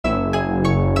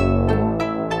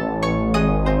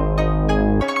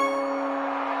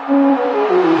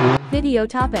Video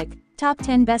topic: Top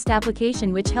 10 Best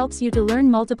Application which helps you to learn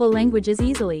multiple languages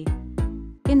easily.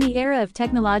 In the era of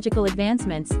technological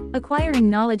advancements, acquiring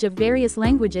knowledge of various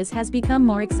languages has become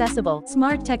more accessible.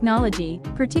 Smart technology,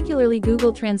 particularly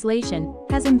Google Translation,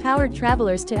 has empowered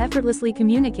travelers to effortlessly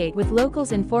communicate with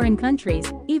locals in foreign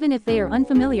countries, even if they are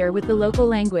unfamiliar with the local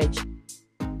language.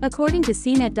 According to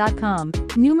CNET.com,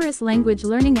 numerous language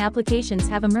learning applications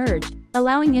have emerged,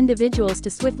 allowing individuals to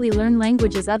swiftly learn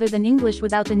languages other than English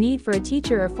without the need for a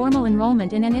teacher or formal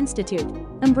enrollment in an institute.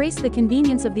 Embrace the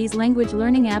convenience of these language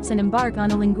learning apps and embark on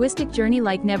a linguistic journey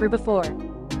like never before.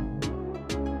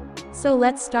 So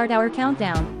let's start our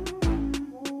countdown.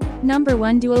 Number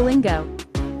 1. Duolingo.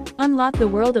 Unlock the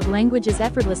world of languages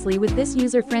effortlessly with this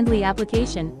user-friendly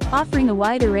application, offering a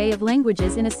wide array of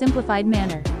languages in a simplified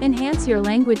manner. Enhance your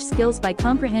language skills by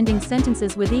comprehending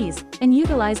sentences with ease, and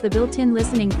utilize the built-in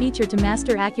listening feature to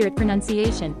master accurate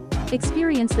pronunciation.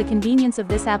 Experience the convenience of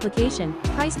this application,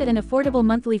 priced at an affordable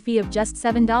monthly fee of just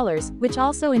 $7, which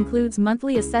also includes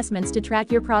monthly assessments to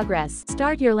track your progress.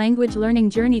 Start your language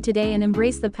learning journey today and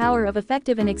embrace the power of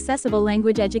effective and accessible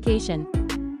language education.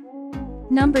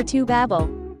 Number 2.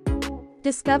 Babbel.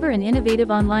 Discover an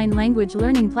innovative online language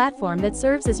learning platform that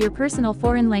serves as your personal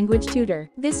foreign language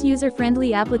tutor. This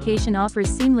user-friendly application offers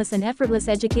seamless and effortless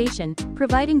education,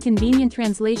 providing convenient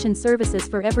translation services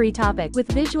for every topic. With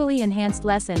visually enhanced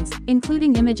lessons,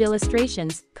 including image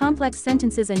illustrations, complex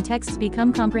sentences and texts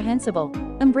become comprehensible.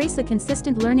 Embrace a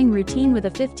consistent learning routine with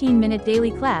a 15-minute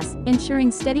daily class,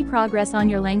 ensuring steady progress on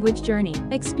your language journey.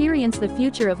 Experience the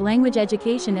future of language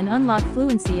education and unlock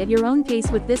fluency at your own pace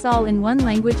with this all-in-one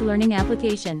language learning application.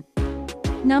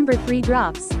 Number 3.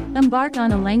 Drops. Embark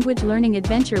on a language learning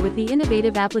adventure with the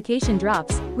innovative application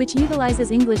Drops, which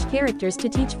utilizes English characters to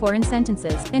teach foreign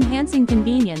sentences. Enhancing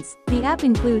convenience, the app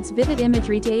includes vivid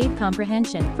imagery to aid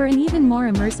comprehension. For an even more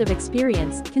immersive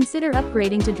experience, consider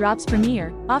upgrading to Drops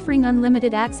Premier, offering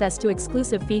unlimited access to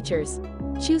exclusive features.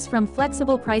 Choose from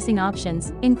flexible pricing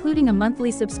options, including a monthly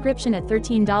subscription at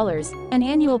 $13, an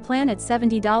annual plan at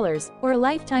 $70, or a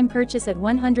lifetime purchase at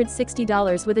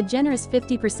 $160 with a generous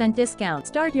 50% discount.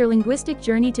 Start your linguistic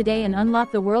journey today and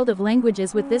unlock the world of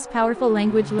languages with this powerful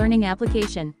language learning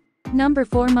application. Number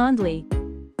 4. Mondly.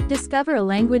 Discover a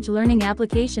language learning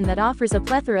application that offers a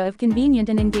plethora of convenient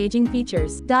and engaging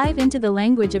features. Dive into the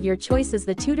language of your choice as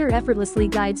the tutor effortlessly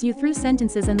guides you through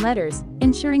sentences and letters,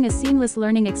 ensuring a seamless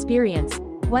learning experience.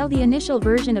 While the initial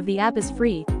version of the app is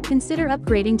free, consider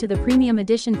upgrading to the premium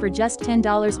edition for just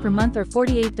 $10 per month or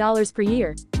 $48 per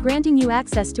year, granting you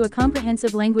access to a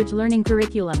comprehensive language learning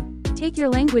curriculum. Take your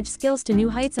language skills to new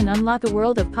heights and unlock a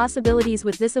world of possibilities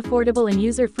with this affordable and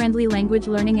user-friendly language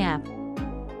learning app.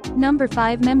 Number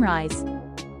 5. Memrise.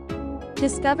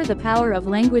 Discover the power of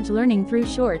language learning through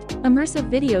short,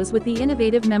 immersive videos with the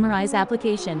innovative Memrise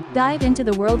application. Dive into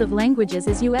the world of languages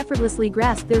as you effortlessly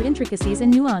grasp their intricacies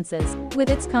and nuances. With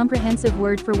its comprehensive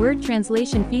word-for-word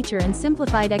translation feature and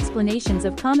simplified explanations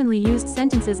of commonly used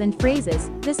sentences and phrases,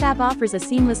 this app offers a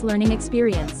seamless learning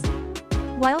experience.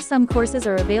 While some courses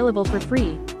are available for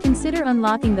free, consider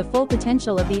unlocking the full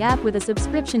potential of the app with a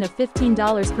subscription of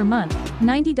 $15 per month,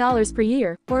 $90 per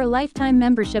year, or a lifetime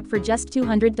membership for just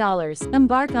 $200.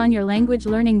 Embark on your language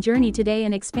learning journey today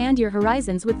and expand your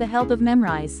horizons with the help of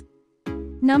Memrise.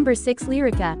 Number 6.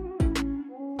 Lyrica.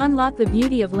 Unlock the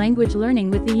beauty of language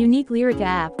learning with the unique Lyrica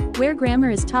app, where grammar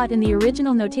is taught in the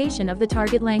original notation of the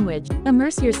target language.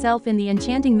 Immerse yourself in the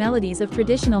enchanting melodies of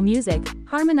traditional music,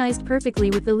 harmonized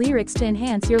perfectly with the lyrics to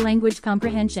enhance your language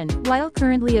comprehension. While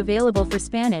currently available for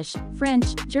Spanish,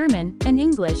 French, German, and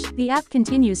English, the app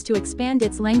continues to expand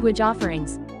its language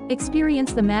offerings.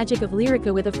 Experience the magic of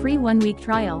Lyrica with a free 1-week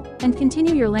trial, and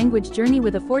continue your language journey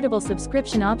with affordable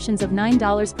subscription options of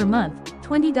 $9 per month,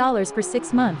 $20 per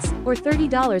 6 months, or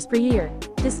 $30 per year.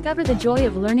 Discover the joy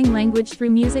of learning language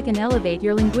through music and elevate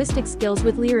your linguistic skills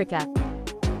with Lyrica.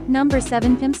 Number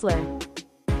 7. Pimsleur.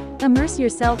 Immerse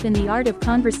yourself in the art of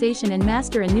conversation and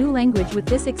master a new language with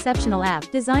this exceptional app.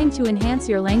 Designed to enhance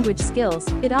your language skills,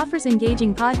 it offers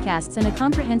engaging podcasts and a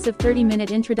comprehensive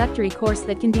 30-minute introductory course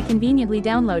that can be conveniently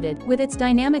downloaded. With its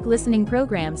dynamic listening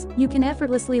programs, you can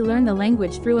effortlessly learn the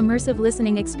language through immersive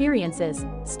listening experiences.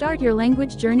 Start your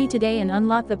language journey today and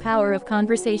unlock the power of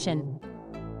conversation.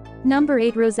 Number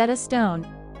 8. Rosetta Stone.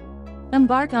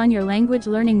 Embark on your language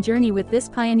learning journey with this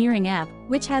pioneering app,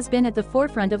 which has been at the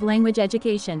forefront of language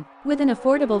education. With an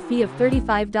affordable fee of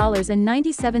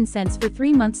 $35.97 for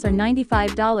 3 months or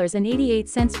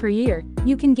 $95.88 per year,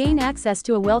 you can gain access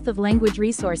to a wealth of language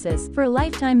resources. For a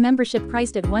lifetime membership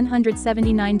priced at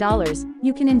 $179,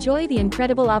 you can enjoy the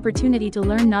incredible opportunity to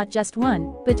learn not just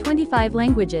 1, but 25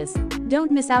 languages. Don't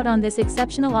miss out on this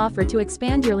exceptional offer to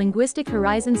expand your linguistic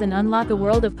horizons and unlock a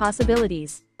world of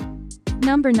possibilities.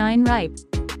 Number 9. Rype.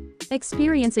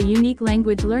 Experience a unique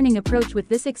language learning approach with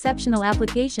this exceptional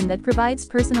application that provides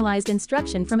personalized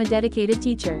instruction from a dedicated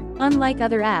teacher. Unlike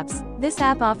other apps, this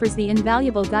app offers the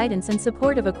invaluable guidance and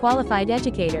support of a qualified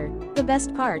educator. The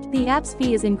best part, the app's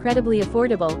fee is incredibly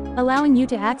affordable, allowing you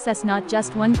to access not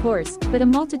just one course, but a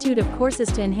multitude of courses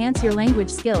to enhance your language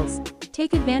skills.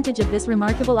 Take advantage of this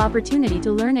remarkable opportunity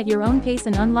to learn at your own pace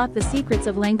and unlock the secrets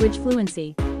of language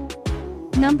fluency.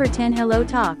 Number 10.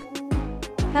 HelloTalk.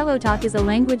 HelloTalk is a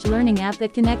language learning app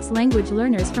that connects language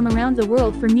learners from around the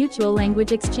world for mutual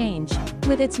language exchange.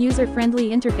 With its user-friendly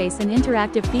interface and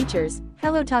interactive features,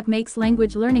 HelloTalk makes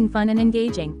language learning fun and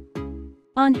engaging.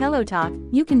 On HelloTalk,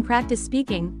 you can practice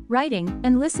speaking, writing,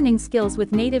 and listening skills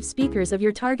with native speakers of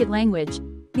your target language.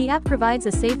 The app provides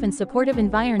a safe and supportive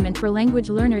environment for language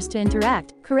learners to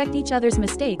interact, correct each other's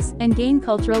mistakes, and gain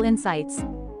cultural insights.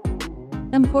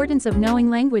 Importance of knowing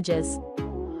languages.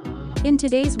 In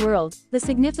today's world, the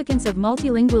significance of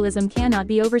multilingualism cannot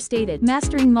be overstated.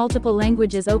 Mastering multiple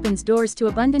languages opens doors to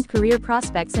abundant career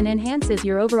prospects and enhances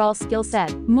your overall skill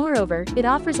set. Moreover, it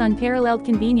offers unparalleled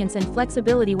convenience and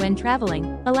flexibility when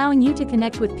traveling, allowing you to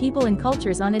connect with people and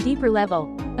cultures on a deeper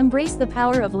level. Embrace the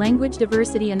power of language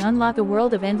diversity and unlock a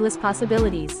world of endless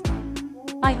possibilities.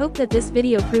 I hope that this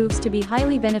video proves to be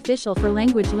highly beneficial for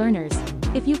language learners.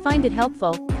 If you find it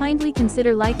helpful, kindly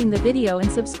consider liking the video and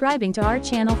subscribing to our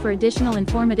channel for additional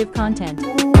informative content.